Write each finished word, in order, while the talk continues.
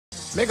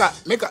Make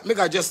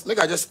I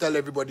just tell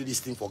everybody this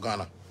thing for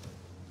Ghana.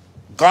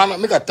 Ghana,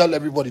 make I tell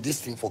everybody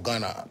this thing for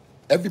Ghana.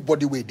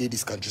 Everybody where they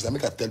this country,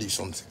 make I tell you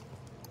something.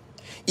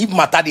 If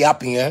matter they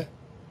happen, eh?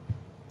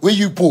 Where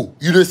you pull,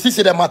 you don't see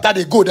the matter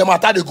they go,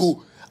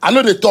 I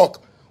know they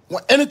talk.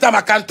 When, anytime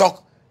I can't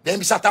talk, then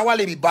Shatta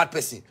Wale be bad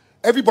person.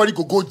 Everybody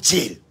could go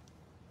jail.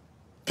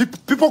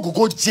 People could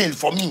go jail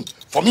for me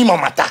my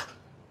matter.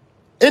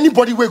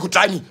 Anybody will go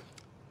try me.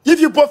 If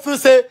you both feel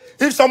say,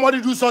 if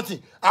somebody do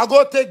something, I'll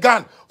go take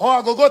gun, or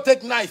I'll go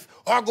take knife,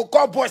 or I'll go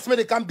call boys where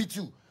they can't beat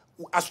you.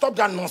 I stop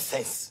that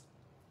nonsense.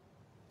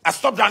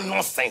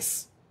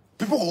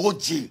 People will go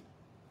jail.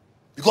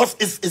 Because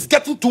it's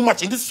getting too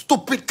much in this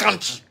stupid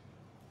country.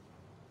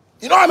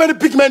 You know how many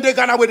big men they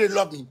Ghana where they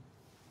love me?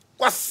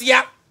 What's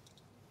here?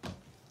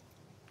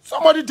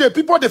 Somebody there,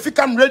 people they feel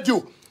come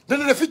radio.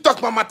 Then they feel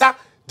talk my matter.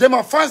 Then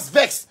my fans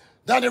vex.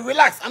 Then they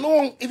relax. I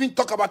don't even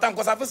talk about them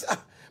because I feel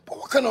but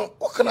what kind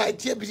of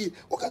idea be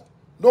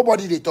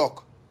nobody they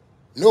talk.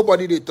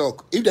 Nobody they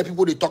talk. If the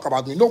people they talk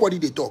about me, nobody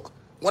they talk.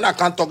 When I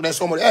can't talk, then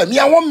somebody, hey, me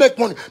I won't make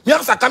money. Me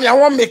I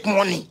won't make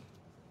money.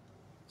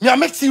 Me I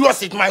make serious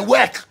with my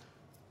work.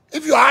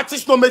 If your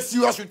artist don't make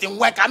serious with his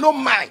work, I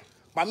don't mind.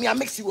 But me I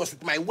make serious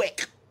with my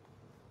work.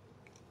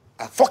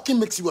 I fucking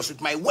make serious with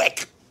my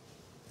work.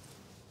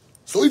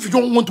 So if you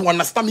don't want to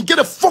understand me, get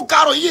the fuck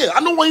out of here.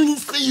 I don't want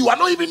to see you. I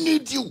don't even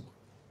need you.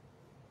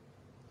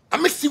 I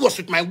make serious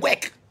with my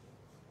work.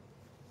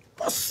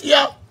 But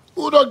yeah,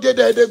 who don't get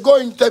there? They go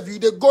interview,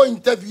 they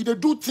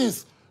do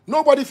things.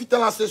 Nobody fit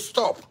tell us say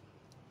stop.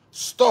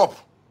 Stop.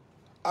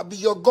 I be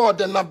your God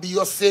and I be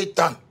your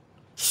Satan.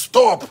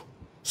 Stop.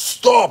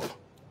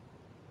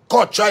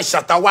 God try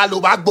Shatta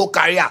Wale Bagbo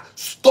career.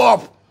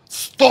 Stop.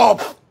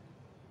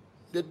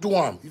 They do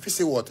them. If you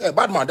say what? Hey,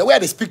 bad man, the way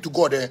they speak to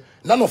God,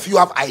 none of you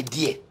have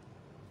idea.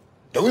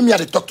 The way me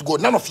they talk to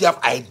God, none of you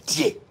have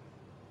idea.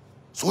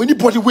 So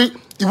anybody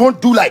you won't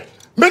do like,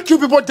 make you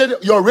people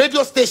tell your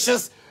radio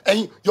stations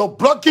and your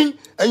blogging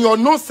and your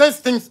nonsense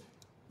things,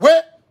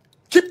 where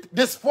keep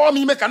this for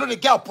me, make another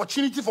get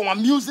opportunity for my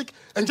music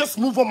and just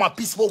move on my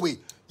peaceful way.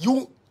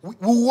 We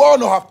all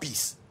know have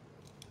peace.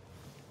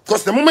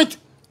 Because the moment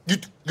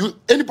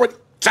anybody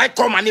try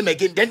call my name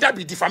again, then that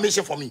be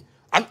defamation for me.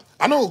 I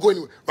don't go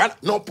anywhere.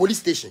 Right? No police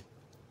station.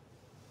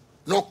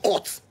 No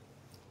court.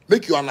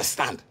 Make you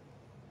understand.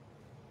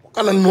 What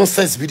kind of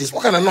nonsense be this?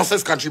 What kind of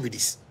nonsense country be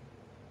this?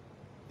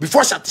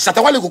 Before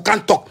Shatta Wale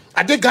can't talk.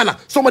 I did Ghana.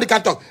 Somebody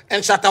can't talk.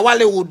 And Shatta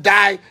Wale will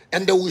die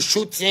and they will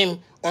shoot him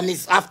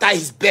after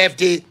his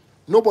birthday.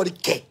 Nobody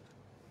care.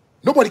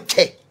 Nobody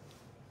care.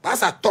 But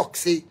as I talk,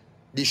 say,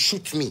 they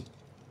shoot me.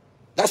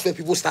 That's when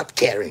people start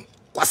caring.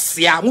 Because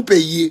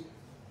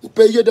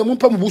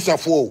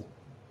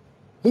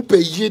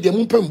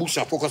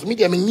me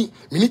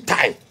need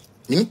time.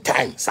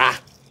 Sir.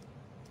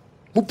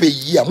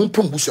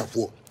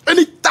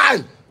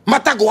 Anytime.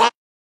 Matter go out.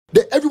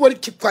 Everybody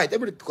keep quiet.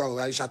 Everybody keep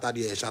quiet. Shatta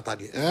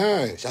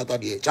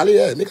there.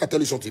 Charlie, make I tell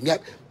you something. Me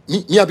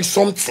I be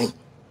something.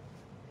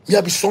 Me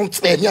I be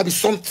something. Me I be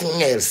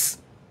something else.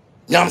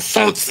 Me I'm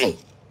something.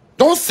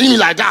 Don't see me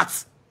like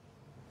that.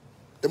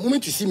 The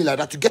moment you see me like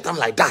that, you get them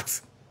like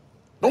that.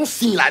 Don't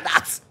see me like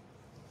that.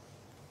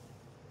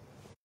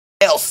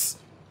 Else.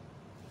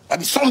 I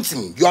be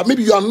something. You are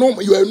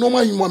normal. You are a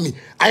normal human being.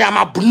 I am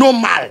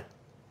abnormal.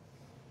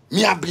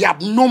 Me I be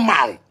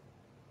abnormal.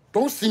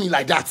 Don't see me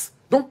like that.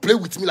 Don't play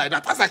with me like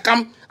that. As I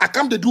come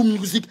to do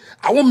music.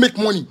 I won't make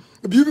money.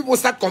 You people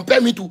start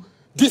comparing me to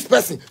this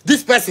person.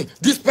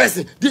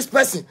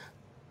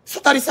 So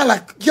that it's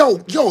like, yo,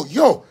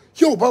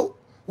 but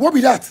what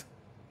be that?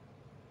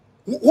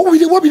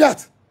 What be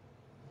that?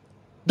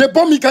 The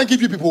bomb me can't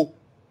give you people.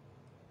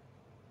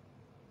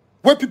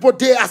 When people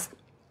they ask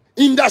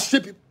in that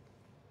shape,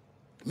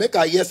 make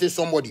I hear say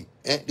somebody,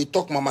 they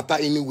talk my matter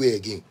anywhere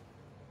again.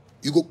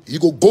 You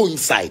go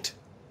inside.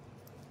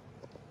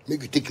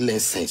 Make you take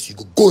less sense. You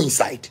go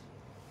inside.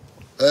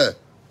 I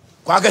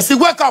can say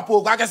wake up,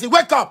 I can say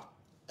wake up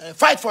and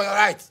fight for your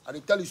rights. I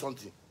will tell you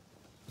something.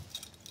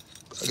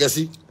 I can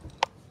see.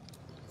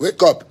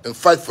 Wake up and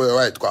fight for your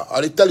right.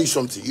 I will tell you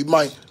something. You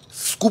might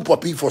school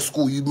puppy for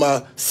school. You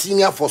might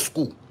senior for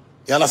school.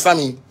 You understand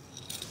me?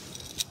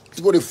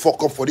 People they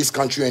fuck up for this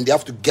country and they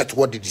have to get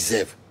what they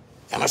deserve.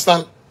 You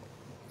understand?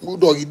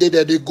 Bulldog,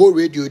 they go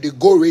radio.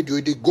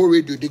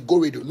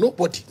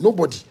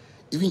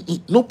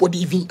 Nobody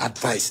even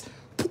advise.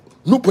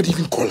 Nobody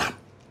even call them.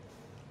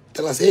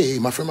 Tell us, hey,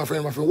 my friend,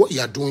 what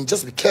you are doing,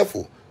 just be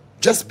careful.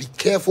 Just be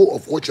careful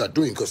of what you are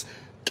doing. Because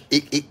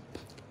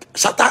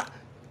Shatta,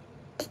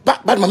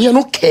 but man, me I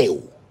no care.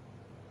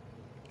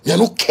 Me I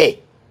no care.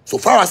 So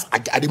far as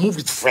I move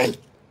with friend,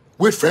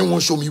 where friend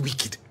won't show me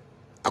wicked,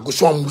 I go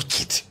show him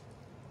wicked.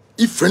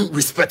 If friend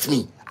respect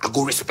me, I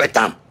go respect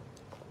them.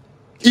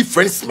 If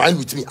friend smile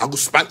with me, I go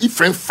smile. If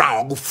friend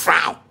frown, I go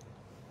frown.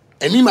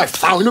 And me, my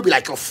frown, you know, be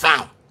like your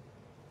frown.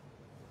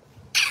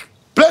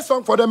 Play a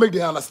song for them, make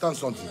they understand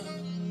something.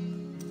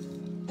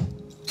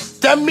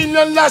 10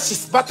 million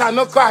lashes, but I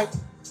no cry.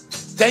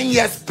 10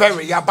 years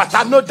burial, but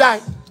I no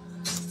die.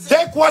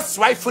 Take what's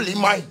rightfully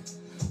mine.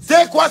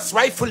 Take what's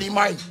rightfully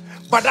mine.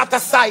 But that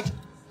aside,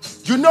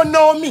 you don't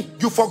know me,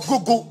 you for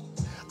Google.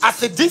 I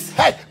said this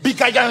head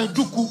bigger than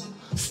Duku.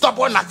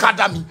 Stubborn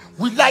academy,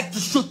 we like to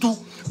shoot you.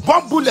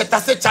 One bullet, I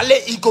say chale,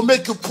 it go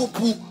make you poo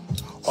poo.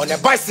 On a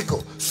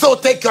bicycle, so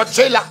take your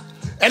trailer.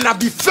 And I'll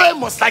be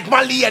famous like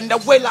Mali and the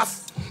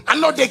Whalers. I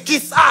know they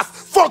kiss ass,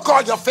 fuck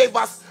all your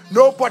favors.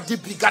 Nobody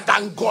bigger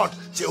than God,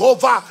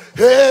 Jehovah.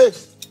 Hey,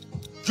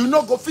 you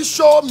know go fi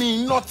show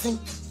me nothing.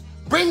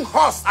 Bring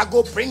horse, I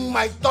go bring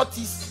my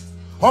tortoise.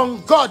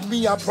 On God,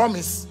 me I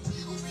promise.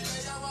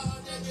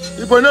 If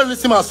you don't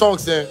listen to my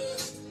songs,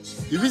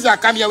 if you I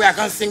come here where I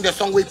can sing the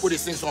song where you put the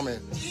sing song, man.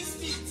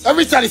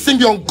 Every time they sing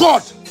be on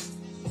God.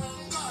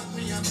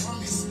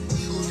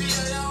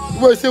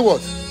 You say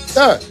what?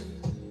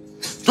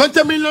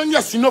 20 million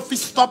years, you know, if you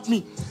stop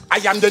me, I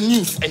am the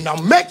news, and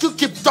I'll make you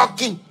keep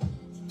talking.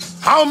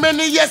 How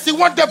many years you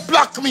want to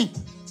block me?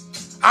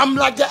 I'm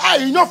like the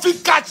air, you know, if you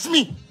catch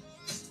me.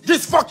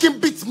 This fucking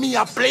beats me,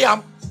 I play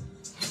them.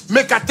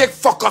 Make I take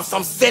fuck off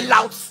some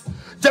sellouts.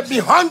 They be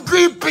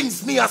hungry,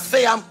 brings me, I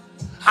say I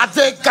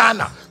take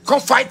Ghana. Come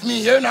fight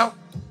me here now.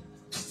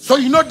 So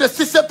you know the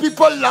sister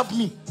people love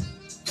me.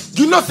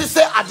 You know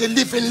sister I they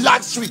live in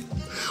luxury.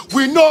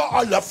 We know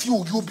all of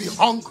you, you be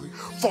hungry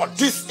for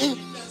this in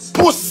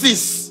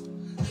pussies.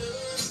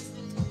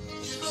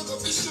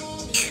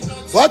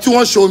 What you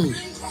want to show me?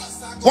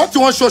 What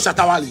you want to show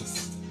Shatta Wale?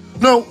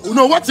 No,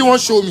 what you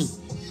want to show me?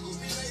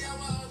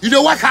 You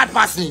don't work hard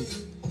past me.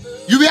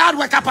 You be hard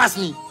worker past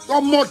me.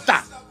 Your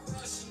mother.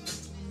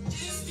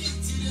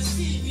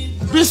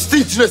 This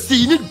teeth, you see,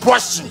 you need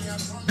brushing.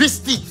 This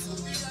teeth.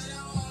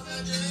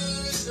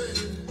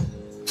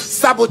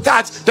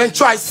 Sabotage, then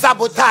try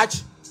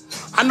sabotage.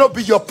 I know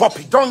be your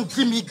puppy. Don't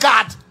give me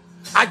God.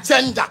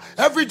 Agenda.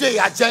 Everyday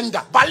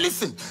agenda. But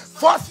listen,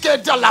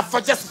 $4,000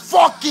 for just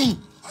fucking.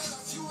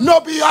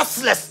 No be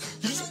useless.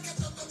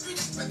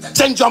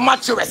 Change your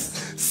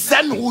mattress.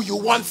 Send who you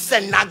want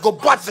send. Now go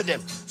back to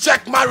them.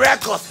 Check my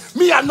records.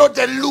 Me, I know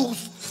they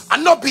lose. I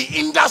know be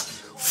in that.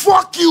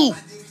 Fuck you.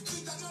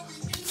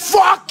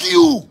 Fuck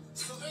you.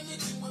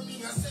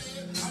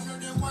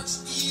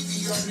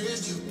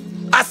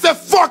 I said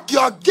fuck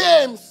your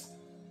games.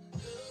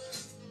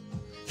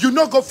 You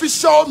no go fi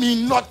show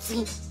me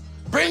nothing.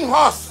 Bring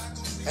horse.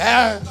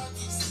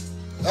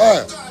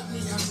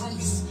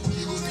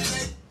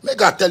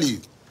 Make I tell you,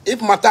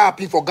 if matter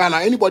happen for Ghana,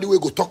 anybody will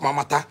go talk my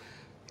matter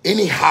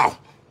anyhow.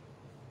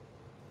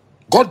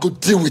 God go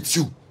deal with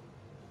you.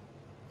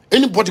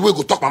 Anybody will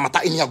go talk my matter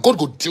anyhow, God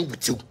go deal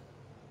with you.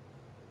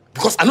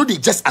 Because I know they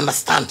just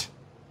understand.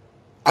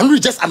 I know they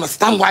just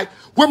understand why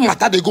when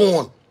matter they go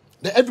on,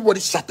 then everybody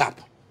shut up.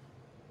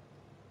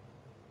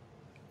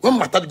 When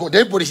matter they go,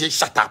 then everybody say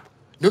shut up.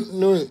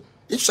 No,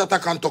 if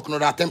Shatta can't talk, no,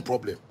 that's a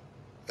problem.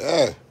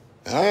 I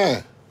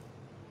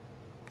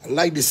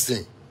like this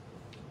thing.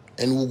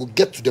 And we will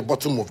get to the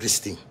bottom of this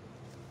thing.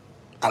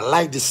 I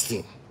like this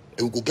thing.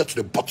 And we will get to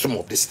the bottom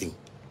of this thing.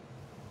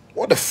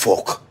 What the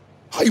fuck?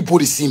 How you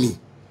both see me?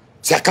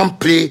 See, I can't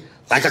play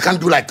like I can't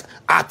do like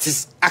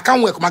artists. I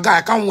can't work, my guy,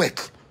 I can't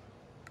work.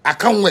 I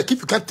can't work. If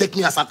you can't take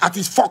me as an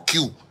artist, fuck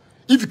you.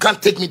 If you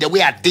can't take me the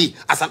way I did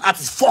as an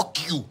artist, fuck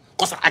you.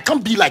 Because I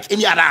can't be like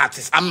any other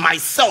artist. I'm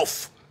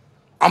myself.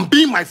 I'm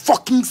being my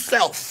fucking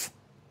self.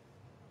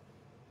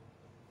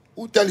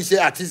 Who tell you say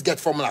artists get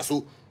formula?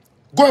 So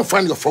go and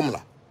find your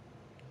formula.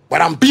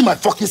 But I'm being my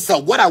fucking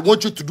self. What I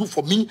want you to do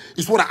for me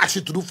is what I ask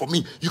you to do for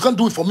me. You can't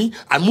do it for me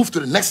and move to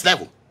the next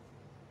level.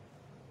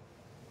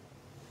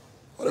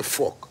 What the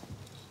fuck?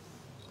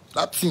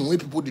 That thing when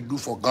people they do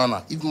for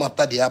Ghana, if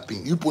matter they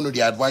happen, you people know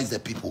they advise the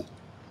people.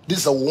 This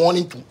is a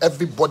warning to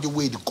everybody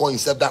where they call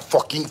himself that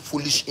fucking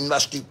foolish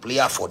industry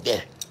player for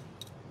there.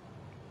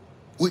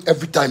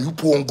 Every time you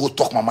people won't go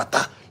talk my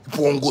matter, you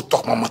people won't go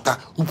talk my matter,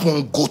 you people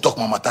won't go talk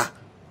my matter.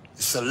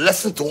 It's a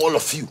lesson to all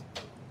of you.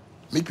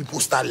 Make people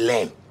start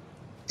learning.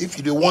 If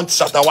you don't want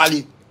Shatta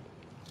Wale,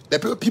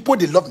 the people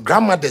they love,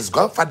 grandmothers,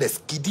 grandfathers,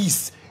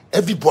 kiddies,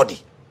 everybody.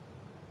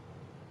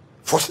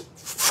 For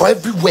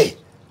everywhere.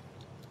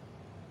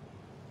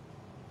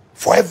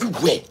 For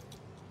everywhere.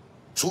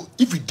 So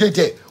if you did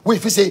there, wait,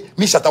 if you say,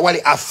 me Shatta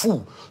Wale a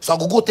fool, so I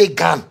go take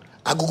gun,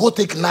 I go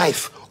take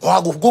knife, or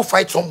I go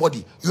fight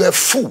somebody, you're a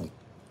fool.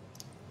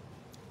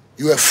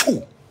 You're a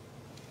fool.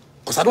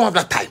 Because I don't have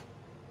that time.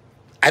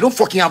 I don't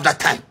fucking have that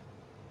time.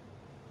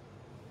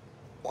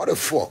 What the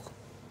fuck?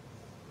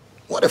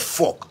 What the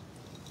fuck?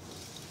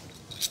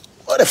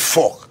 What the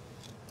fuck?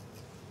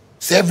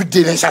 Say every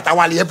day then Shatta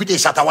Wale, every day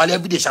Shatta Wale,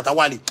 every day Shatta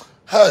Wale.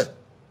 Hey,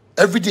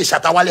 every day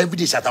Shatta Wale, every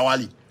day Shatta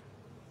Wale.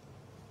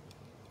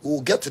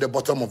 We'll get to the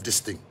bottom of this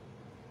thing.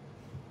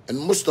 And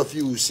most of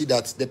you will see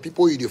that the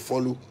people you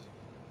follow,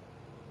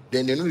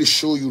 then they know they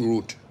show you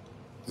road.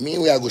 Me,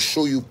 where I go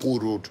show you poor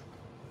road.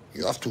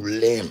 You have to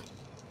learn,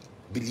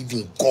 believe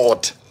in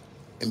God,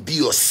 and be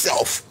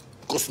yourself.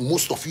 Because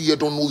most of you here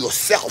don't know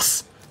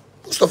yourselves.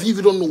 Most of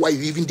you don't know why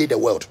you even did the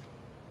world.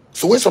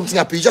 So when something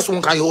happens, you just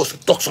want to also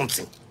talk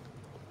something.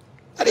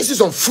 And this is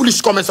some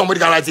foolish comment somebody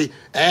can write, say,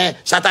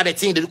 Shatta the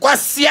thing.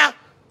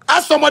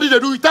 Ask somebody to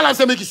do it, tell them,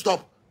 say, make it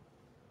stop.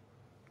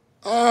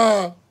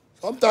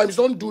 Sometimes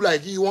don't do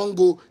like you won't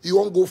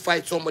go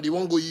fight somebody,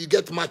 you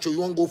get macho, you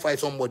won't go fight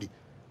somebody.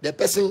 The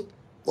person,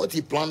 what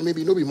he planned,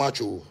 maybe no be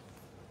macho.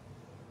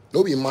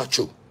 No be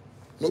macho.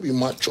 No be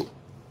macho.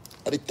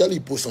 I tell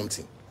you put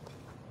something.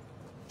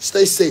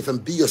 Stay safe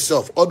and be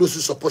yourself. All those who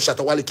support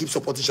Shatta Wale, keep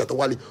supporting Shatta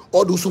Wale.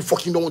 All those who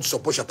fucking don't want to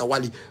support Shatta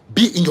Wale,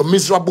 be in your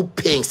miserable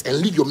pains and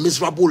live your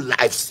miserable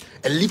lives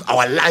and live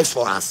our lives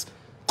for us.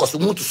 Because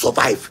we want to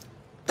survive.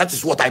 That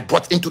is what I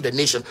brought into the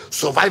nation.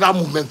 Survival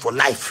movement for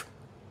life.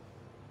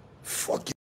 Fuck you.